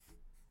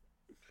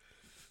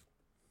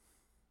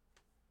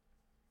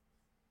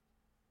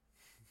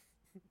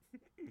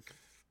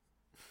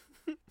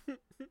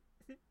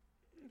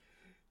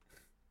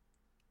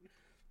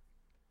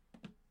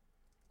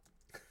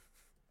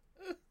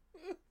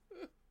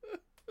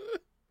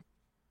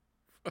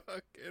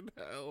fucking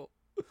hell.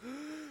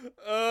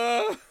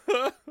 Uh,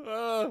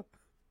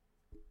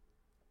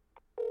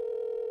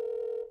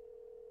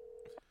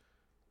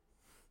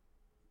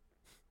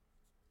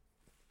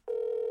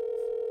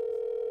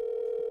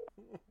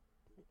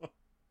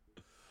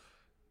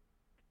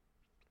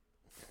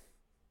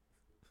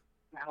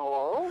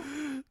 Hello?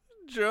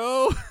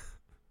 Joe,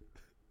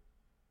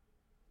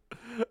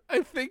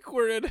 I think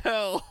we're in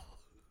hell.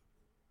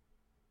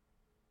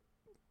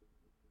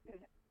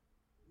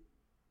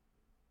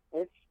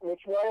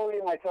 Which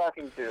Riley am I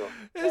talking to?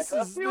 This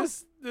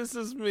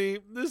is me.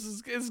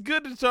 It's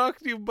good to talk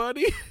to you,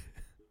 buddy.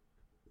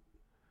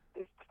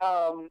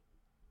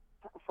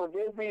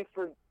 Forgive me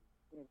for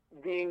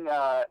being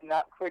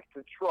not quick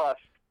to trust.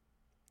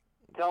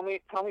 Tell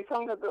me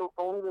something that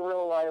only the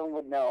real Riley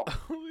would know.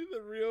 Only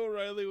the real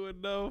Riley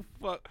would know.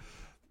 Fuck.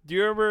 Do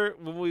you remember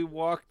when we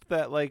walked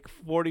that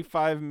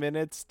 45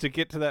 minutes to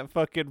get to that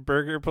fucking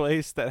burger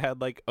place that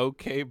had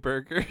okay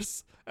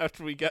burgers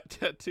after we got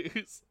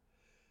tattoos?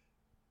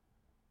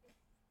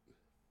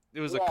 It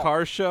was a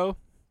car show.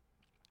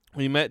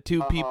 We met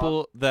two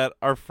people that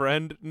our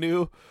friend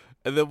knew,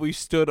 and then we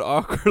stood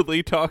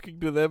awkwardly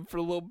talking to them for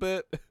a little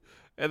bit,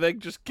 and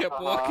then just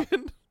kept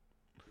walking.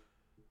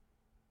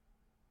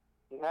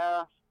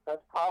 Yeah,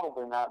 that's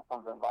probably not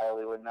something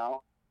Riley would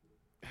know.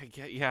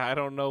 I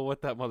don't know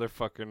what that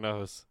motherfucker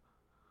knows.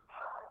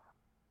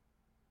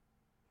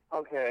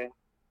 Okay,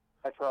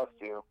 I trust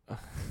you.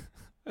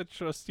 I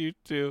trust you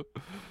too.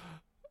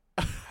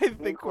 I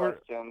think we're...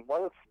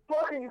 Why the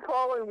fuck are you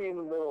calling me in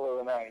the middle of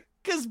the night?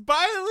 Because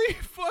Biley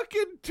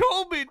fucking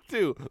told me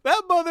to.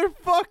 That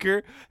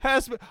motherfucker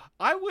has me...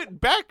 I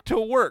went back to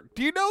work.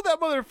 Do you know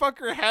that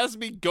motherfucker has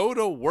me go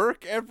to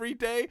work every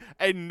day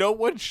and no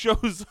one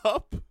shows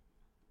up?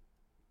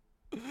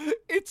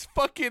 It's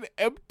fucking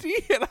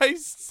empty and I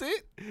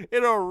sit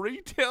in a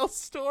retail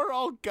store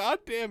all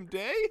goddamn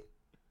day?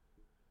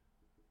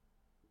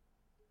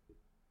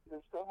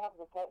 You still have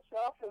the pet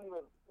shop in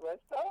the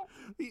restaurant?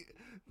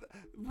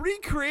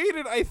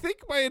 Recreated, I think,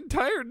 my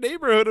entire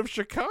neighborhood of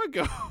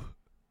Chicago.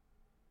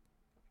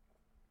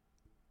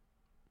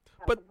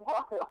 But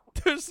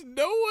there's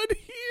no one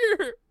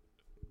here.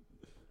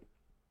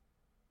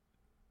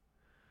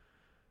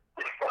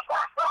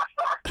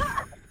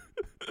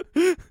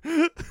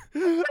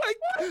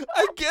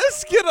 I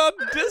guess get on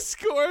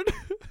Discord.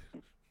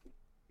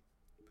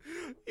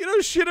 You know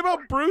shit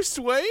about Bruce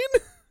Wayne?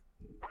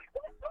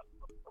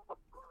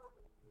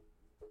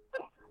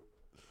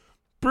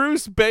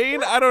 Bruce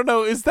Bane? I don't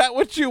know. Is that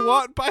what you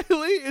want,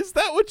 Biley? Is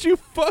that what you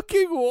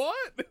fucking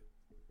want?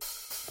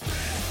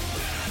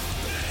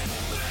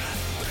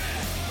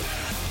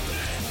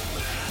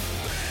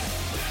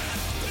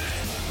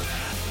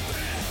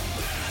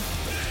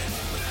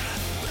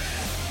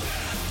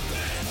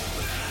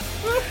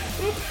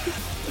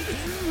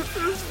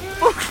 This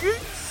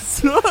fucking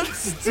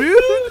sucks, dude.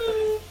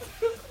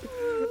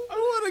 I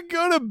want to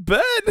go to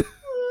bed.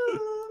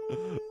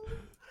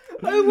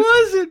 I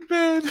was in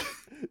bed.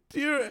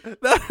 Dude,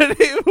 not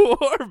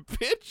anymore,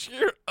 bitch.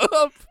 You're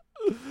up.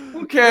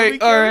 Okay,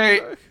 all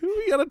right.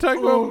 We gotta talk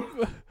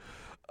about.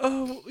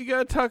 Oh, we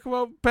gotta talk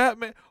about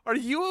Batman. Are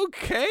you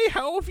okay?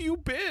 How have you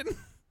been?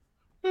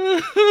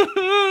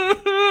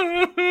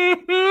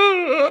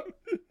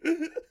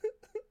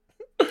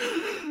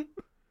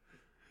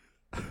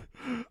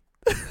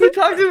 We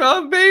talked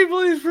about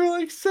Beyblade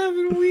for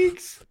 7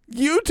 weeks.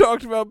 You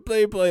talked about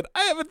Beyblade.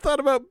 I haven't thought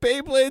about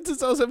Beyblade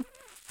since I was in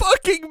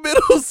fucking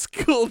middle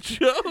school,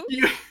 Joe.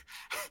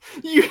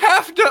 You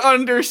have to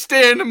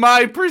understand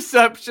my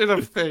perception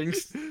of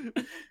things.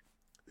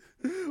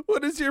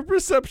 What is your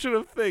perception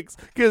of things?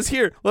 Because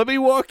here, let me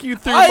walk you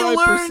through my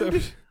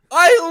perception.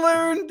 I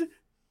learned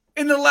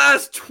in the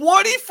last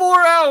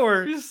 24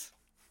 hours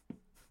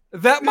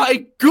that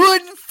my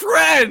good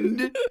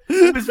friend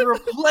was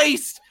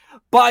replaced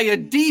by a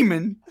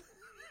demon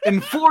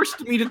and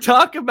forced me to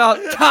talk about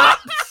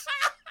tops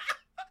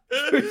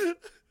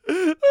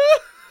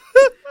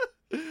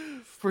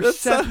for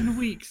 7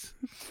 weeks.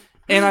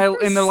 And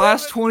in the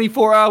last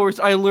 24 hours,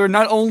 I learned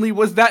not only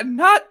was that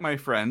not my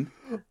friend,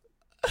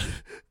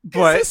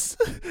 but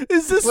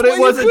is this but why it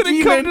was you a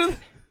couldn't come demon. to...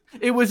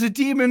 It was a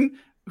demon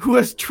who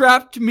has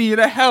trapped me in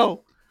a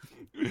hell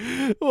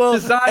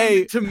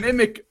designed to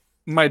mimic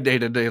my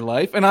day-to-day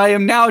life, and I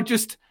am now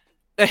just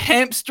a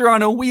hamster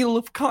on a wheel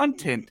of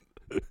content.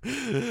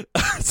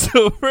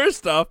 So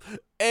first off,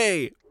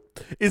 A,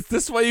 is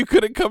this why you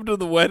couldn't come to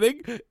the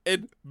wedding?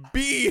 And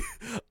B,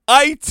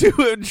 I too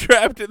am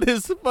trapped in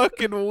this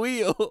fucking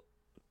wheel.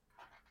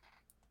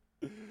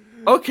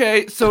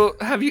 Okay, so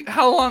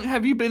how long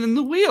have you been in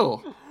the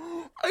wheel?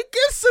 I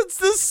guess since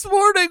this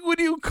morning when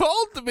you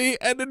called me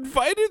and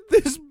invited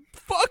this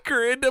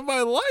fucker into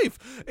my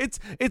life. It's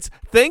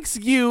thanks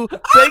you,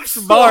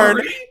 thanks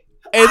Marn,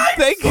 and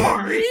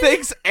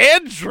thanks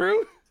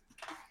Andrew.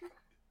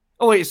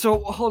 Oh wait, so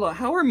hold on.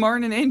 How are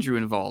Marn and Andrew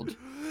involved?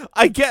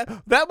 I get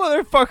that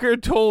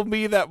motherfucker told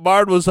me that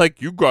Marn was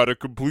like, "You gotta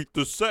complete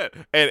the set,"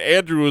 and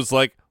Andrew was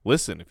like,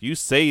 listen, if you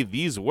say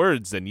these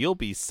words, then you'll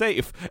be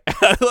safe.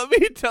 And let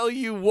me tell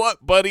you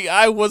what, buddy,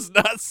 I was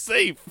not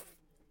safe.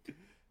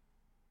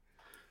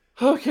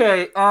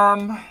 Okay,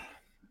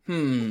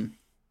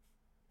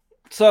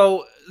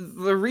 So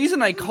the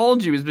reason I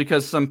called you is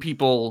because some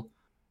people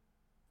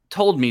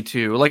told me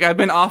to. Like, I've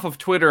been off of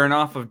Twitter and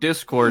off of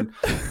Discord,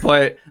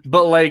 but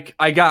like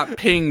I got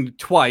pinged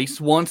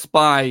twice. Once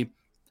by,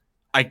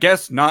 I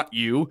guess not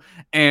you,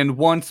 and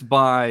once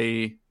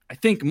by, I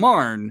think,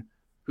 Marn,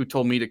 who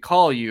told me to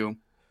call you.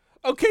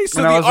 Okay, so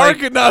And I the was like-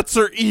 Argonauts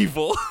are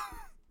evil.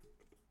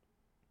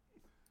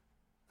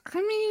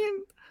 I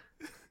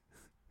mean,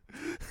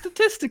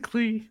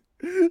 statistically,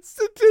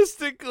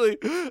 Statistically,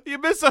 you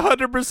miss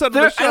 100% of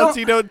There- the shots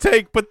you don't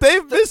take, but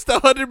they've missed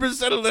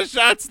 100% of the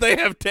shots they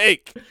have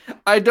take.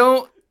 I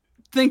don't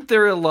think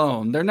they're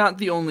alone. They're not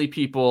the only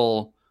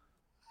people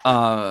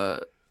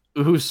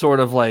who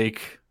sort of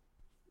like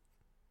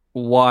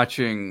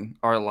watching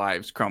our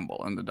lives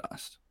crumble in the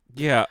dust.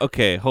 Yeah,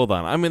 okay, hold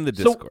on. I'm in the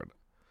So- Discord.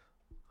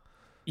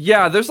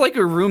 Yeah, there's like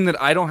a room that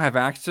I don't have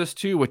access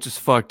to, which is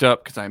fucked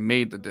up because I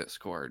made the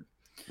Discord.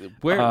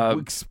 Where?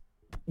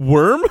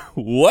 Worm?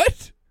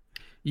 What?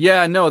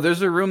 Yeah, no,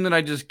 there's a room that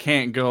I just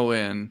can't go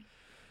in.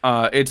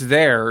 It's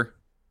there.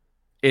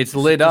 It's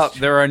lit up.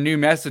 There are new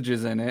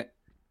messages in it.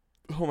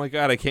 Oh my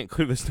god, I can't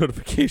clear this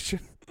notification.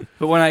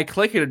 But when I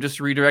click it, it just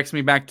redirects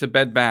me back to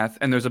Bed Bath,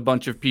 and there's a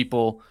bunch of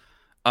people,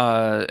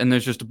 and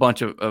there's just a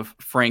bunch of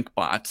Frank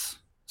bots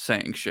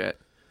saying shit.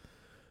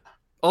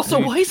 Also,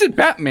 why is it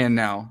Batman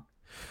now?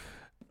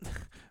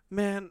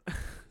 Man,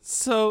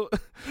 so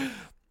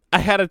I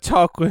had a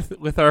talk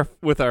with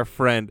our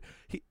friend.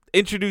 He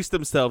introduced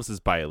themselves as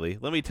Biley.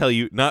 Let me tell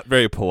you, not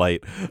very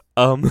polite.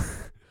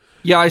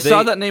 Yeah, I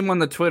saw that name on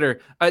the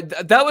Twitter.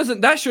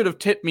 That should have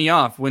tipped me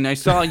off when I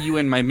saw you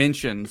in my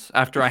mentions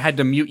after I had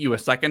to mute you a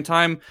second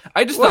time.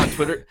 I just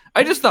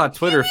thought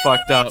Twitter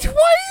fucked up.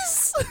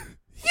 Twice.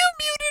 You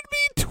muted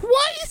me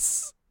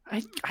twice.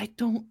 I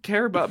don't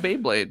care about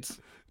Beyblades.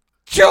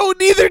 Joe,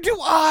 neither do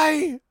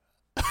I.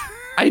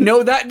 I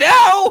know that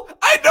now.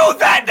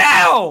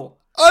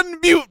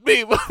 Unmute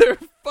me,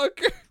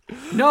 motherfucker.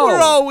 No, We're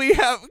all we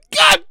have.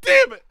 God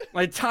damn it.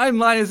 my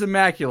timeline is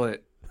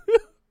immaculate.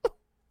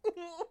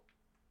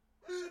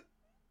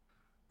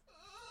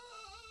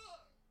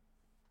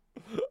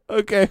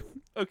 Okay.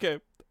 It's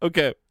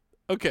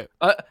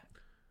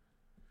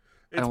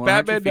don't wanna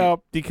hurt Batman your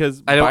now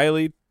because I don't-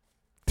 Biley.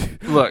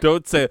 Look,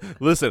 Don't say it.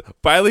 Listen,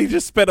 Biley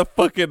just spent a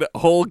fucking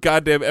whole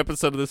goddamn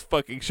episode of this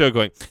fucking show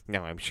going,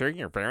 now I'm sure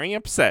you're very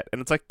upset. And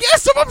it's like,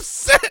 yes, I'm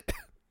upset.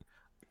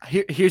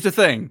 here's the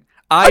thing.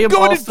 I'm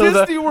going to also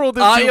Disney World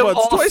in I 2 am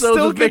months. Do I also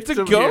still the get to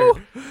victim go?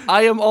 here.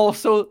 I am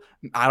also.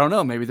 I don't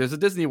know. Maybe there's a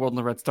Disney World in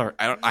the Red Star.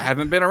 I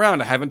haven't been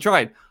around. I haven't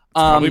tried.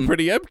 Probably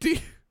pretty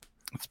empty.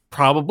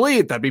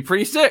 Probably that'd be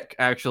pretty sick,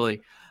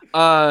 actually.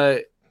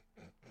 The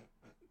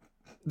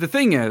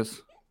thing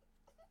is,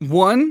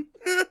 one,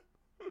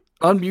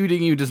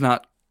 unmuting you does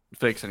not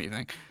fix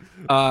anything.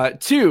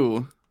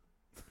 Two,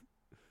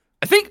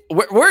 I think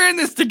we're in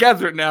this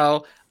together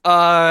now.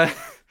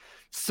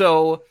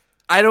 So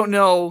I don't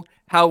know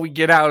how we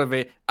get out of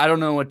it. I don't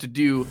know what to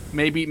do.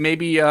 Maybe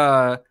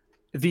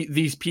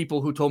these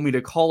people who told me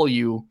to call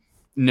you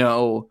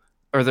know,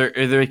 or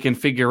they can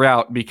figure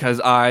out, because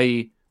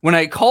when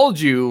I called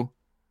you,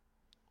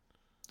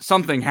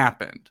 something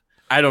happened.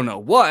 I don't know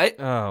what.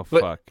 Oh,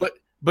 But, fuck.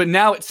 but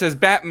now it says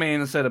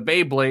Batman instead of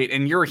Beyblade,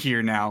 and you're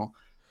here now.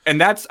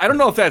 And I don't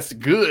know if that's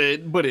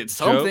good, but it's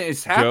something.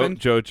 It's happened.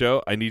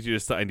 Joe, I need you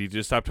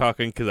to stop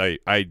talking because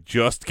I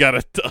just got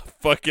a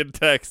fucking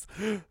text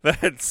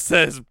that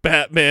says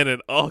Batman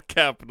in all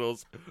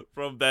capitals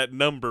from that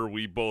number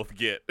we both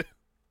get.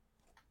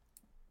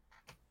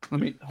 Let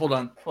me hold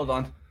on.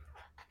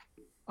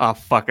 Oh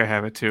fuck, I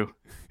have it too.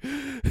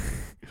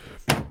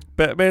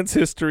 Batman's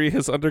history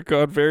has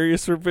undergone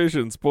various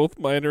revisions, both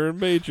minor and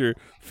major.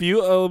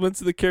 Few elements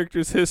of the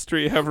character's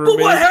history have remained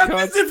But what happens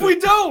constant. if we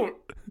don't?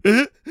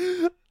 I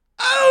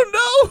don't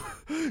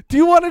know. Do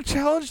you want to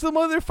challenge the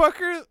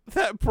motherfucker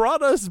that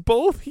brought us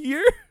both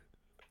here?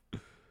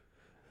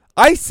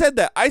 I said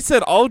that. I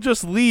said, I'll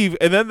just leave.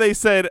 And then they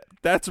said,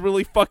 that's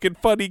really fucking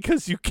funny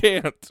because you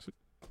can't.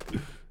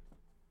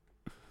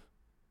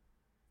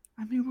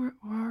 I mean, we're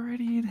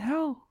already in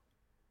hell.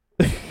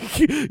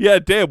 Yeah,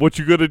 damn. What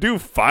you gonna do?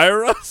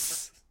 Fire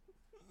us?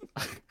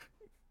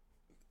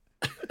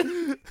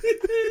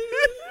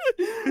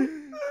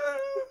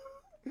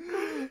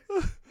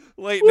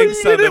 Lightning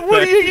sound effect.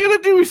 What are you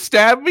gonna do?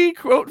 Stab me?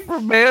 Quote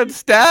from Man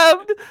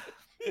Stabbed?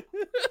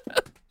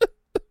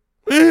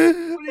 What are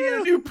you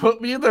gonna do?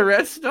 Put me in the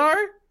Red Star?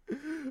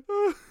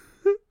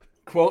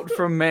 Quote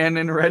from Man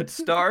in Red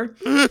Star.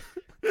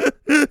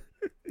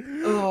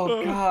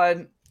 Oh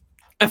god.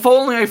 If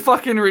only I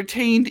fucking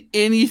retained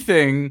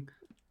anything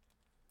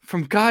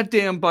from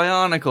goddamn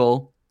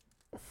Bionicle.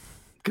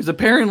 Because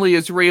apparently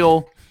it's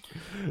real.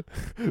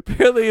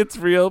 Apparently it's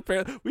real.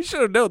 We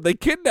should have known. They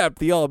kidnapped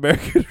the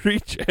All-American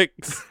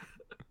Rejects.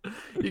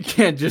 You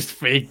can't just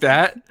fake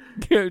that.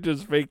 You can't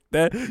just fake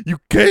that. You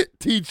can't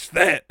teach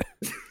that.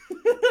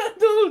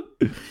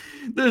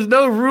 There's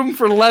no room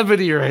for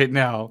levity right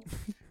now.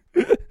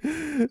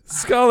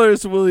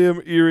 Scholars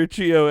William E.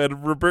 Riccio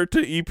and Roberta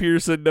E.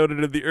 Pearson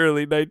noted in the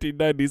early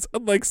 1990s,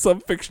 unlike some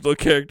fictional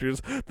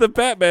characters, the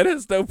Batman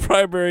has no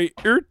primary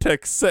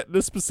urtext set in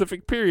a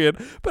specific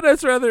period, but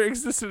has rather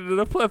existed in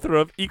a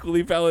plethora of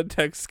equally valid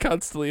texts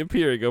constantly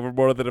appearing over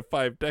more than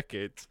 5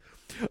 decades.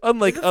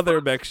 Unlike other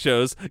mech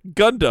shows,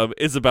 Gundam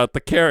is about the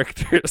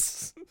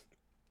characters.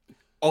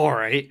 All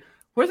right.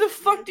 Where the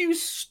fuck do you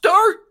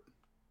start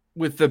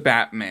with the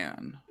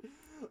Batman?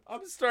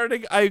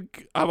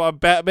 I'm on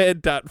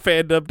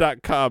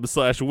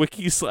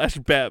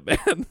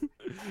batman.fandom.com/wiki/Batman.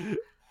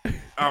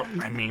 Oh,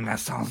 I mean, that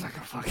sounds like a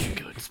fucking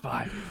good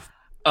spot.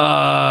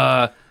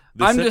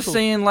 I'm just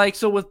saying, like,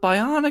 so with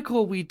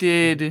Bionicle, we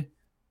did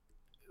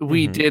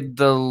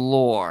the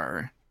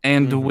lore,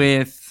 and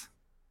with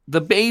the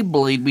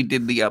Beyblade, we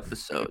did the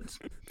episodes.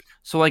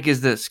 So, like,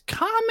 is this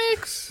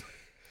comics?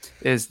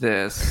 Is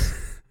this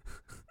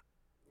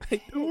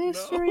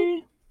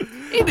history?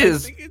 It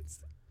is.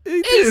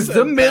 It is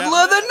the middle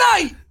of the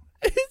night.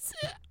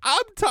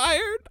 I'm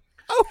tired.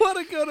 I want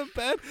to go to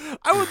bed.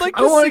 I would like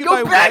to see go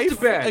my back wife to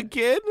bed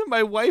again.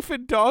 My wife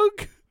and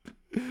dog.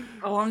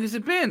 How long has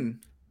it been?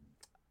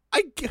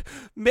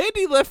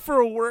 Mandy left for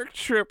a work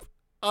trip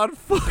on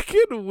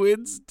fucking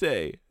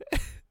Wednesday.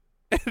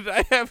 And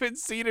I haven't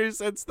seen her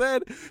since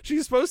then.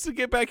 She's supposed to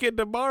get back in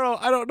tomorrow.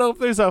 I don't know if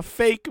there's a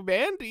fake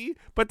Mandy,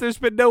 but there's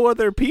been no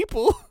other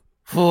people.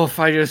 Oh, if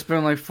I just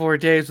spent like 4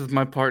 days with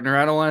my partner,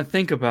 I don't want to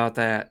think about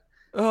that.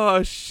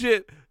 Oh,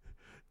 shit.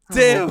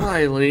 Damn. Oh,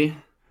 Biley.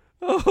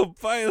 Oh,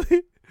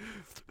 Biley.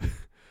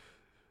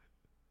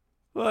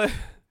 What?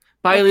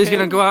 Biley's going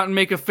to go out and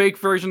make a fake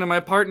version of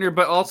my partner,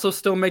 but also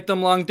still make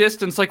them long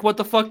distance. Like, what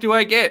the fuck do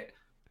I get?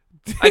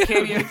 I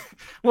can't even...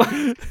 What?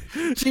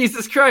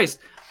 Jesus Christ.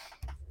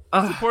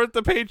 Support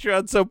the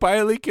Patreon so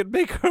Biley can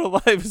make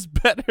our lives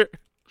better.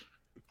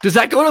 Does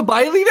that go to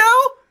Biley now?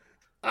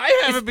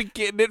 I haven't been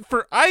getting it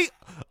for... I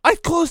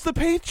closed the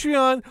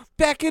Patreon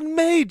back in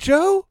May,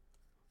 Joe.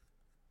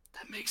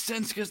 That makes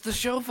sense because the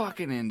show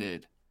fucking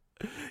ended.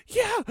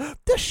 Yeah,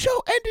 the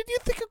show ended. You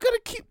think I'm going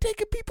to keep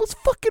taking people's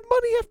fucking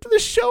money after the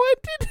show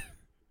ended?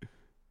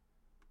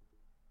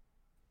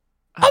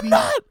 I'm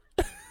not.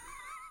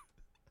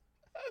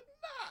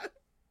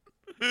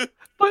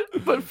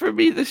 But for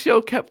me, the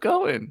show kept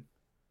going.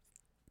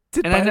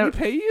 Did and Biley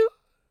pay you?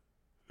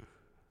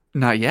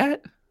 Not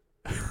yet.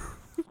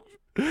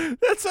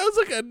 That sounds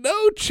like a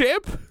no,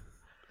 Chip.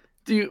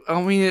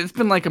 I mean, it's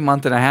been like a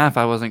month and a half.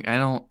 I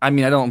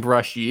don't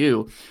brush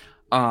you.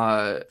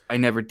 I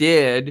never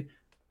did.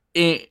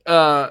 Do you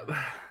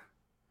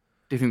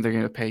think they're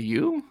going to pay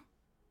you?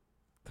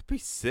 That'd be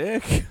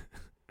sick.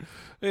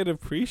 I'd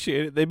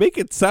appreciate it. They make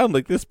it sound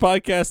like this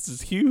podcast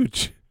is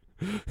huge.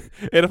 And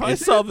if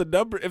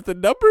if the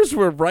numbers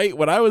were right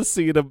when I was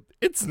seeing them,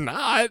 it's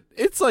not.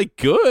 It's like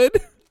good.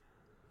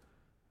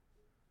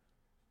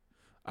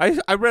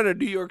 I read a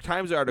New York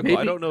Times article.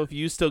 Maybe. I don't know if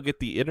you still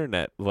get the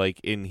internet like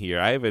in here.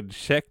 I haven't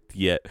checked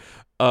yet.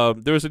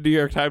 There was a New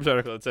York Times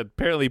article that said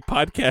apparently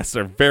podcasts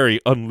are very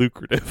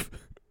unlucrative.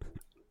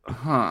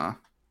 Huh.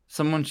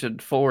 Someone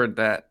should forward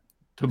that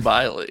to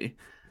Biley.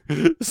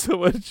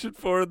 Someone should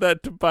forward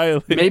that to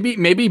Biley.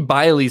 Maybe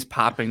Biley's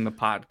popping the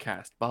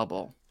podcast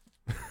bubble.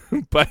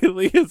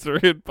 Biley has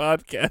written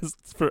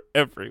podcasts for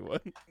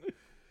everyone.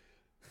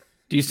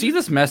 Do you see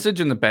this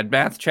message in the Bed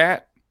Bath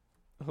chat?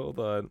 Hold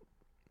on.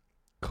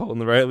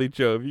 Colin Riley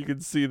Joe, if you can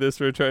see this,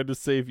 we're trying to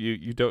save you.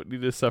 You don't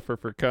need to suffer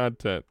for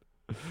content.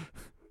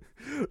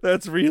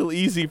 That's real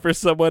easy for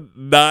someone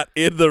not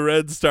in the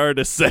Red Star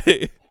to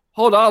say.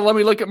 Hold on, let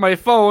me look at my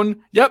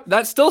phone. Yep,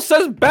 that still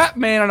says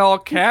Batman in all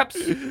caps.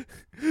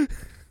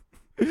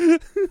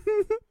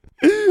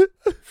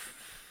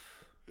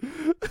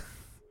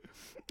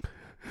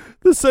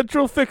 The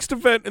central fixed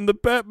event in the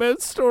Batman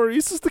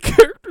stories is the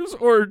character's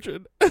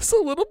origin. As a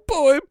little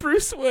boy,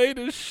 Bruce Wayne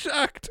is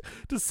shocked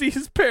to see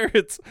his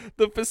parents,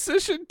 the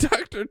physician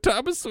Dr.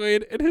 Thomas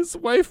Wayne and his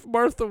wife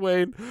Martha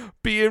Wayne,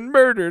 being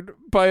murdered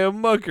by a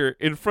mugger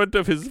in front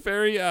of his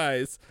very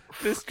eyes.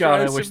 This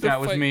God, I wish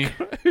that was me.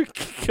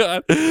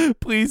 God,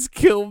 please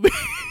kill me.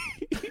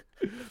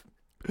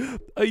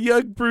 A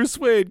young Bruce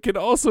Wayne can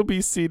also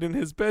be seen in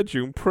his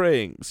bedroom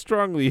praying,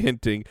 strongly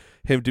hinting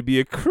him to be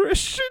a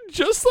Christian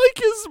just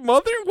like his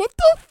mother. What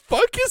the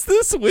fuck is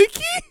this wiki?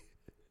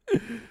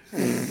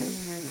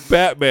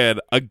 Batman,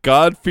 a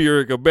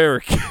God-fearing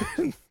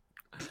American.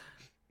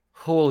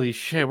 Holy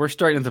shit, we're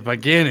starting at the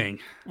beginning.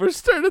 We're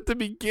starting at the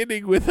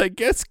beginning with, I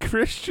guess,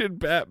 Christian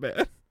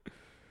Batman.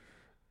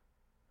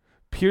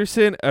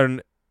 Pearson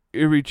and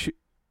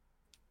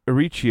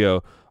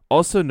Riccio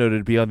also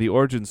noted beyond the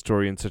origin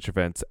story in such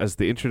events as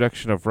the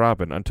introduction of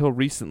Robin, until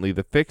recently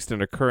the fixed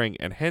and occurring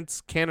and hence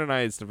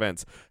canonized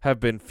events have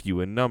been few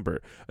in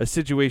number, a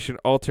situation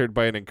altered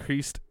by an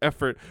increased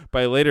effort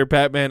by later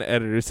Batman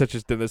editors such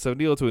as Dennis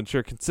O'Neil to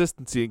ensure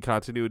consistency and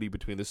continuity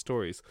between the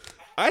stories.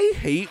 I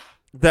hate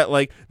that,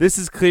 like, this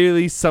is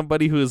clearly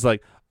somebody who is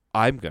like,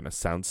 I'm gonna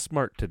sound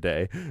smart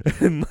today,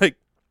 and like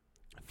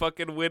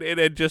fucking went in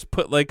and just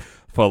put like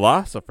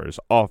philosophers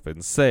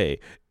often say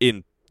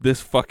in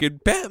this fucking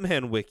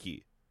Batman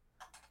wiki.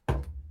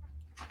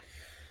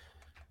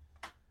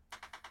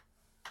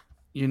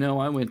 You know,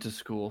 I went to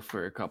school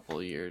for a couple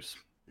of years.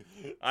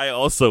 I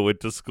also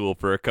went to school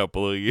for a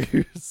couple of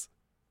years.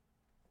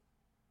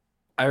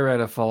 I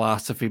read a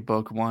philosophy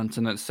book once,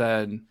 and it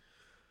said,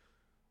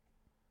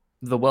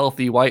 the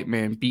wealthy white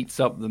man beats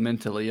up the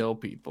mentally ill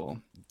people.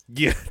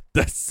 Yeah,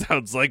 that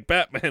sounds like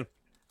Batman.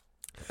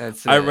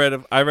 That's I it. read a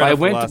By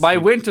philosophy.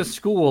 went to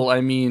school,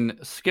 I mean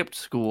skipped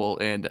school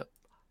and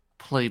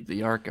played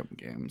the Arkham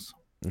games.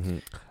 Mm-hmm.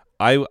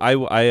 I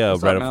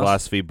What's read up, a Mouse?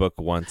 philosophy book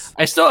once.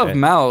 I still have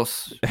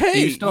Mouse.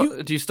 Hey,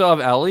 do you still have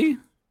Ellie?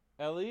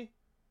 Ellie?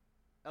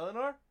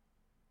 Eleanor?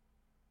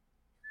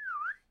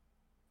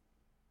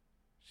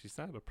 She's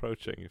not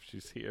approaching if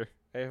she's here.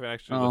 I haven't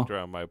actually looked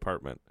around my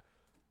apartment.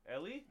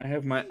 Ellie? I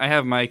have my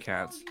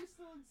cats. Oh, you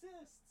still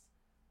exist.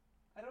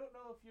 I don't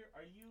know if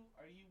are you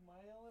my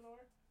Eleanor?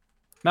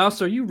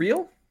 Mouse, are you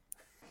real?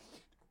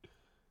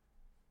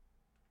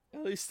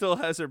 Ellie still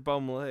has her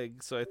bum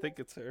leg, so I think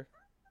it's her.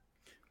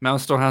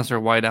 Mouse still has her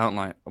white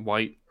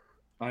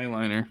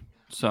eyeliner.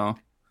 So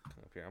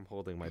Okay, I'm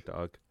holding my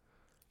dog.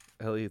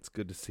 Ellie, it's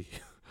good to see you.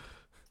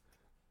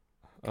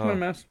 come on,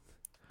 Mouse.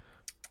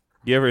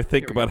 You ever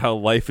think about how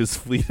life is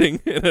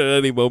fleeting and at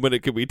any moment it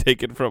could be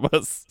taken from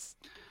us?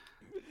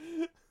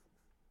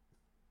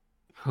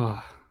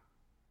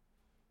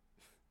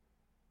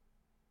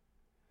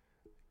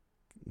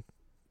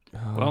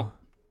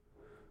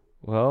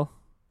 Well.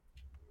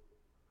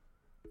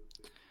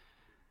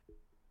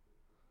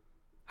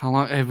 How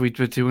long have we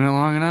been doing it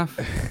long enough?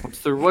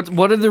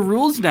 What are the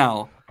rules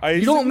now?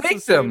 You don't assume make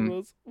it's the same them.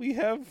 rules. We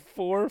have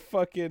 4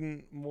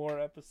 fucking more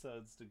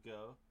episodes to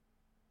go.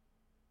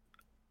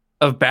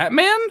 Of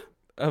Batman?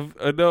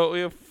 No,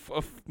 we have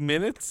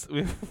minutes.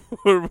 We have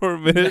 4 more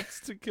minutes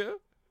to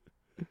go.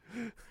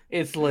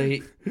 It's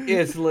late.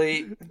 It's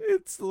late.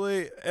 It's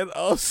late, and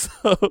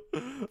also,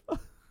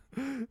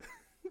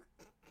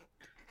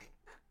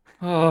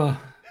 Oh.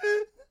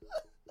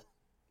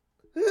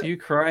 Are you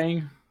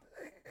crying?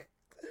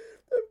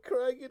 I'm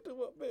crying into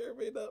what may or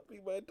may not be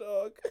my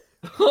dog.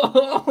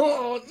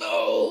 Oh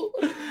no!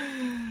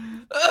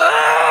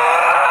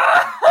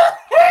 Ah!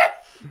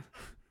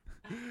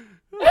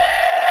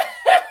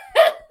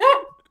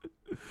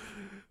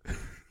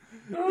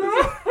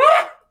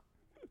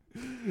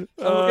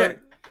 Okay.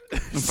 I'm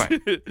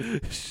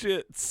fine.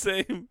 Shit,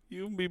 same.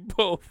 You and me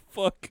both.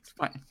 Fuck. It's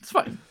fine. It's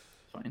fine.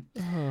 It's fine.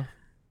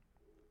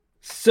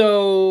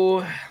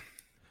 So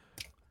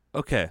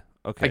Okay.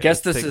 I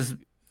guess this is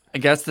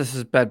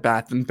Bed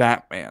Bath and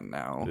Batman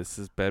now. This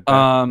is Bed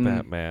Bath and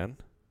Batman.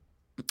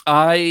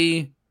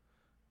 I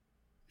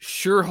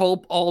sure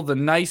hope all the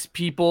nice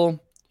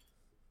people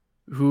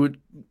who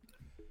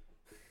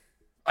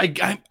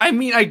I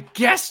mean, I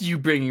guess you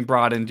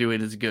brought into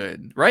it is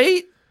good,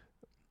 right?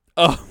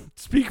 Oh,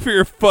 speak for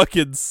your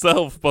fucking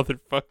self,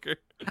 motherfucker.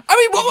 I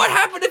mean, what would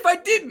happen if I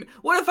didn't?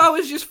 What if I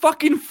was just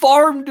fucking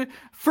farmed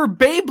for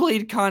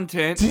Beyblade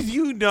content? Did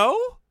you know?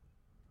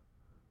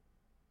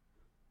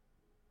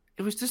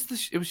 It was just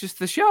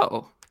the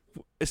show.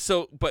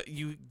 So, but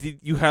you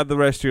have the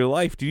rest of your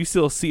life. Do you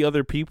still see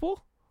other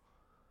people?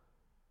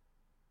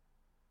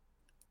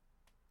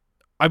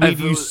 I mean,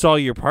 you saw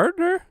your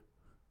partner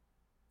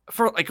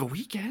For like a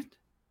weekend.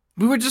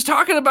 We were just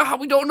talking about how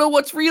we don't know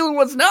what's real and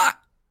what's not.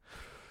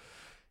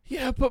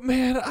 Yeah, but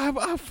man,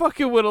 I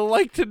fucking would have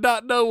liked to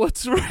not know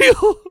what's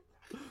real.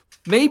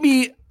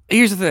 Maybe,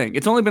 here's the thing.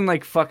 It's only been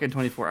like fucking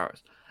 24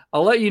 hours.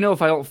 I'll let you know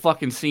if I don't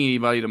fucking see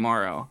anybody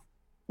tomorrow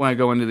when I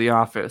go into the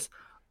office.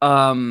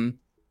 But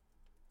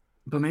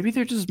maybe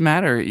they're just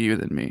madder at you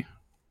than me.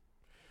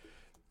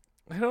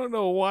 I don't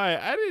know why.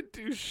 I didn't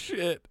do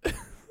shit.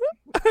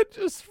 I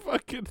just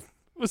fucking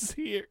was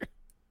here.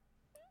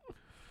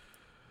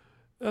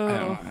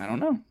 I don't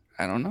know.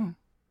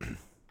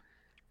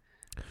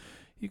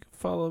 You can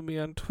follow me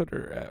on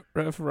Twitter at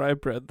Rev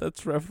Rybread.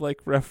 That's Rev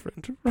like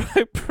referent.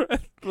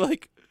 Rybread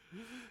like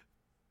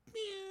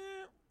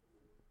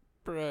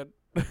bread.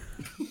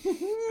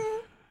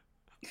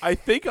 I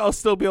think I'll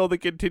still be able to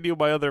continue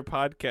my other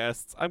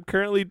podcasts. I'm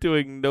currently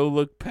doing No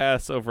Look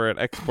Pass over at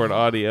Export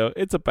Audio.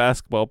 It's a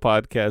basketball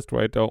podcast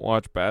where I don't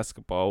watch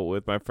basketball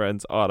with my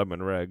friends Autumn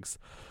and Regs.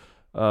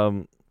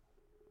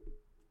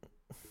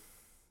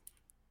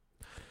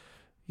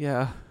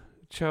 Yeah.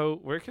 Joe,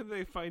 where can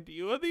they find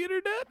you on the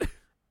internet?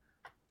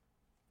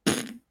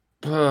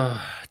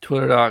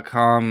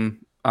 Twitter.com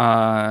 /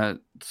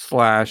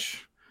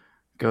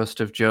 Ghost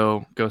of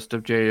Joe, Ghost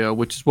of Jo,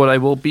 which is what I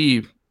will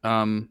be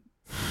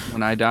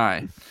when I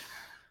die.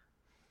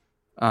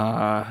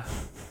 I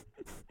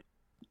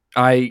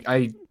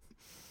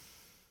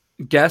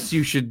guess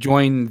you should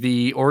join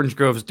the Orange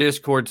Grove's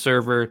Discord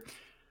server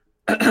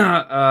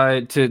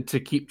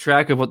to keep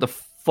track of what the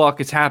fuck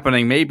is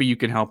happening. Maybe you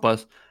can help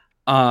us.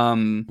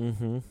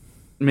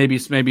 Maybe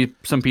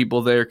some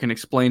people there can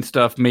explain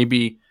stuff.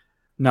 Maybe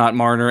not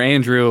Martin or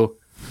Andrew,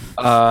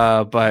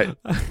 but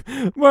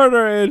Martin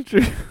or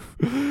Andrew.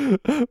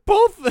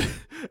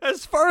 Both,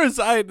 as far as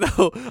I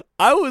know,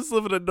 I was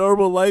living a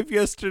normal life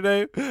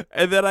yesterday,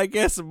 and then I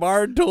guess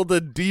Marn told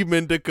a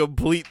demon to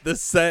complete the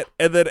set,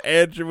 and then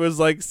Andrew was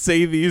like,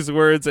 say these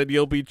words and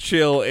you'll be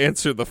chill,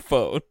 answer the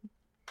phone.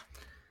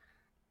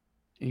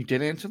 You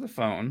did answer the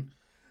phone,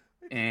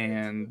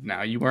 and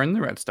now you are in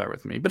the Red Star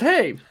with me. But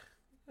hey,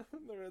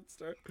 The Red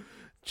Star.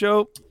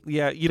 Joe,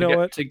 yeah, you know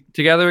what?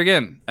 Together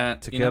again.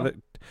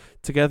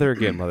 Together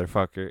again,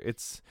 motherfucker.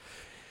 It's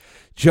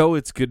Joe,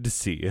 it's good to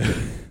see you.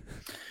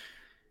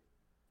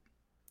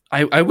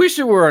 I wish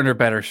it were under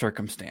better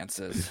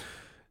circumstances.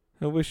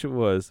 I wish it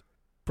was.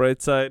 Bright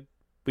side,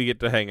 we get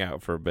to hang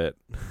out for a bit.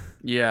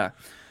 Yeah.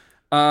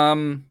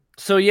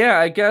 So yeah,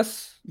 I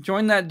guess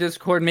join that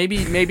Discord. Maybe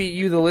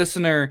you, the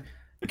listener,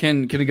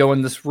 can go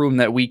in this room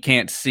that we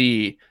can't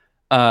see.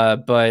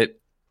 But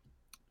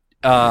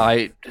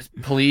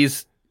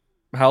please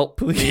help.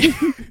 Please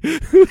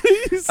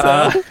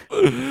help.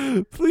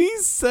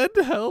 Please send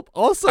help.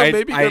 Also,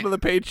 maybe go to the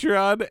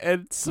Patreon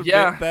and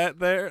submit that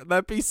there.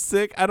 That'd be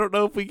sick. I don't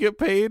know if we get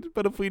paid,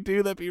 but if we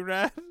do, that'd be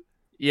rad.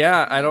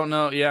 Yeah, I don't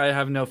know. Yeah, I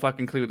have no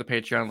fucking clue what the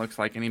Patreon looks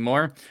like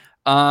anymore.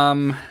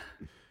 I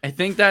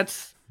think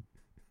that's...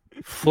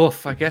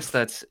 I guess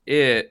that's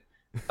it.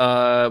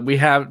 We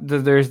have...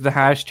 There's the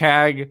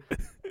hashtag.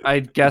 I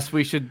guess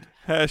we should...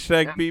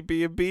 Hashtag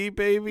BB&B,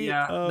 baby.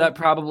 Yeah, that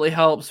probably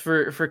helps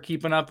for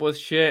keeping up with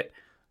shit.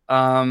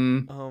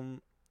 There's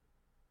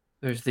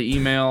the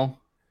email.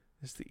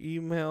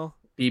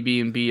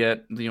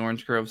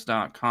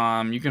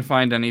 bbnb@theorangegroves.com. You can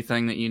find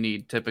anything that you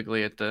need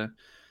typically at the...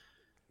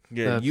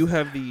 Yeah, you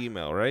have the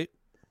email, right?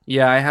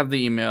 Yeah, I have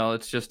the email.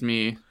 It's just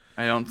me.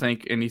 I don't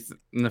think any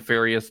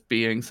nefarious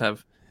beings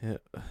have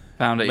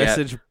found it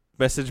yet.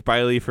 Message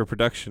Biley for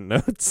production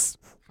notes.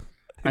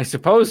 I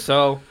suppose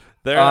so.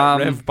 They're at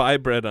Rev Buy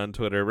Bread on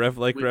Twitter. Rev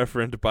like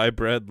referent, buy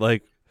bread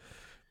like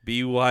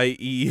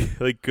BYE,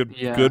 like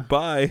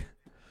goodbye.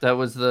 That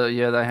was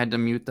I had to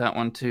mute that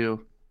one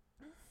too.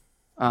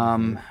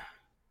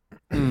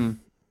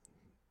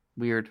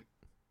 Weird.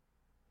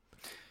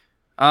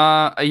 So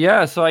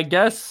I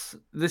guess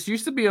this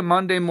used to be a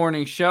Monday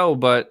morning show,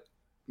 but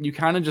you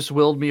kind of just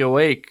willed me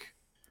awake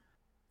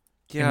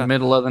in the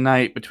middle of the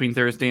night between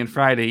Thursday and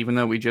Friday, even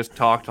though we just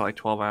talked like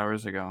 12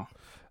 hours ago.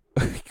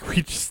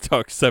 We just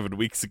talked 7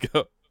 weeks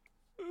ago.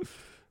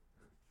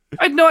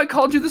 I know I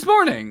called you this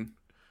morning.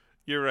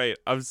 You're right.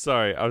 I'm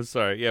sorry.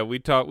 Yeah, we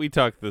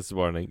talked this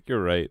morning.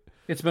 You're right.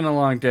 It's been a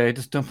long day.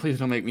 Just please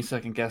don't make me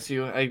second guess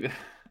you. I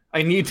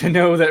need to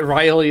know that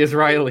Riley is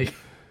Riley.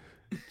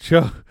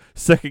 Joe,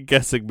 second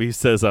guessing me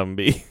says I'm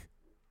me.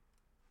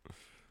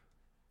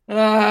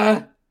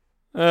 Do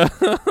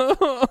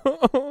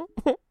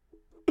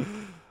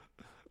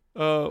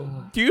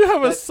you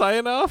have a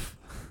sign off?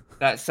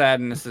 That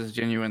sadness is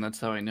genuine.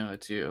 That's how I know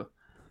it's you.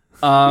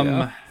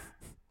 Yeah.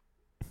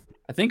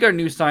 I think our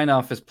new sign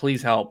off is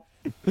please help.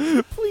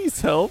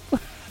 Please help.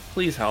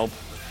 Please help.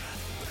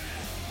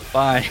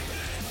 Bye.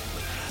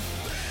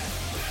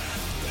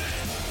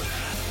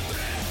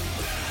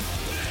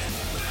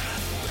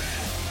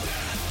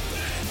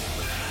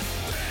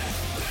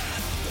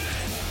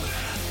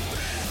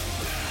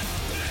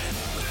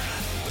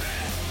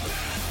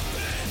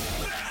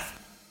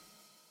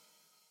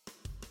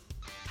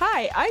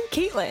 Hi, I'm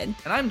Caitlin.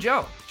 And I'm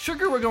Joe.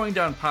 Sugar We're Going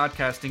Down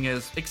podcasting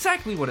is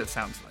exactly what it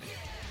sounds like.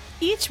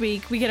 Each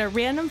week, we get a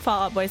random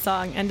Fall Out Boy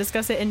song and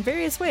discuss it in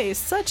various ways,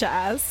 such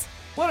as...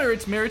 What are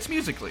its merits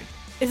musically?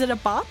 Is it a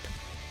bop?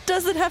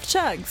 Does it have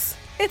chugs?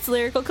 Its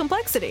lyrical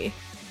complexity.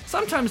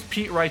 Sometimes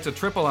Pete writes a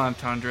triple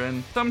entendre,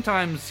 and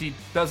sometimes he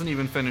doesn't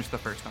even finish the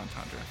first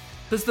entendre.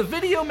 Does the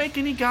video make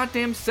any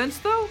goddamn sense,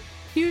 though?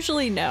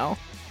 Usually no.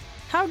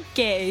 How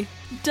gay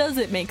does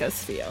it make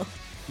us feel?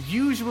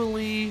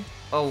 Usually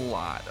a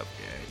lot of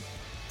gay.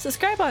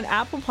 Subscribe on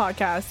Apple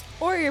Podcasts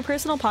or your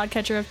personal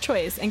podcatcher of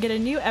choice and get a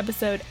new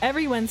episode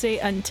every Wednesday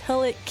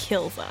until it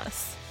kills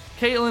us.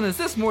 Caitlin, is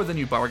this more than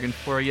you bargained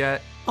for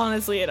yet?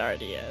 Honestly, it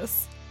already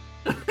is.